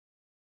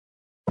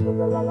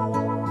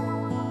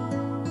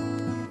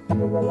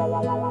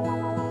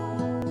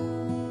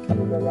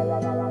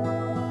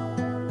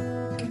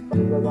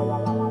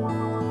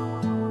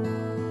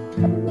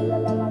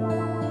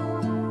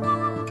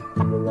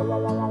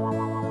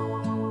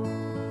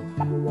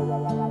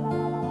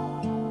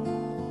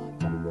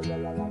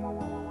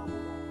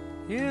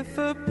If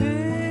a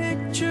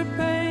picture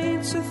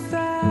paints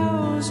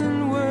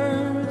 1,000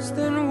 words,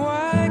 then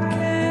why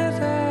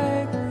can't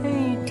I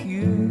paint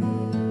you?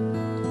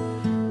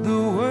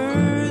 The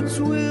words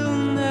will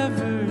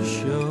never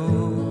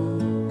show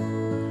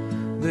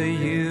the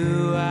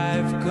you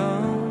I've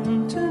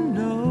come to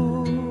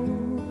know.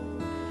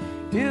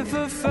 If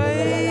a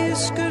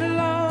face could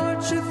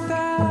launch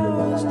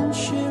 1,000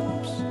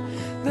 ships,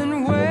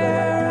 then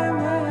where am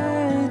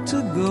I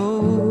to go?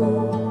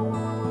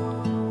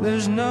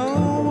 There's no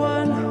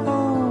one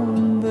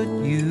home but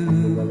you.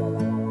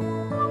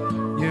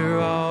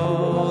 You're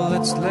all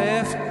that's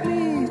left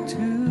me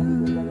to.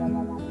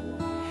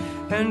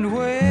 And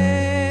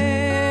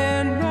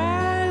when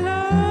my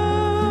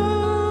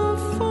love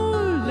for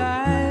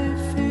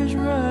life is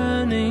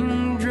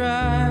running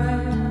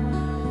dry,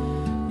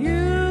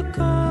 you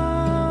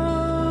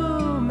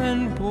come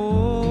and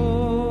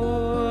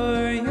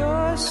pour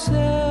yourself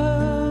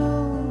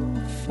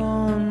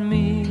on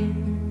me.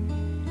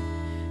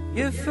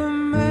 If a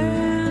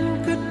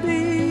man could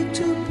be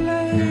two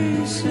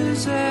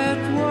places at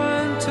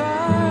one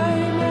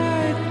time,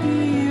 I'd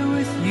be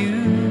with you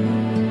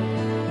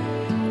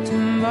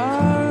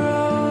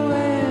tomorrow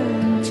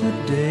and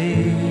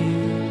today,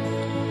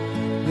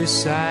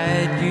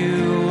 beside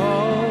you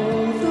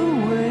all the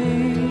way.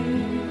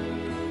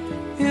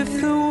 If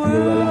the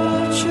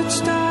world should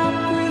stop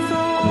with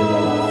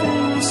all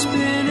things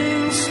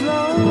spinning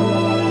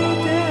slowly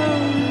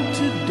down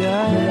to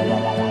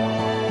die,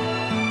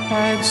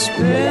 I'd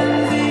spend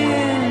the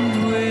end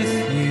with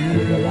you.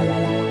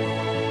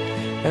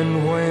 And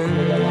when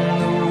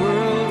the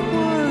world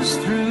was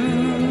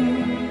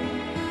through,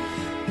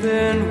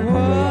 then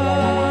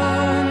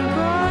one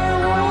by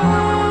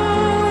one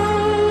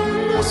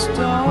the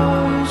stars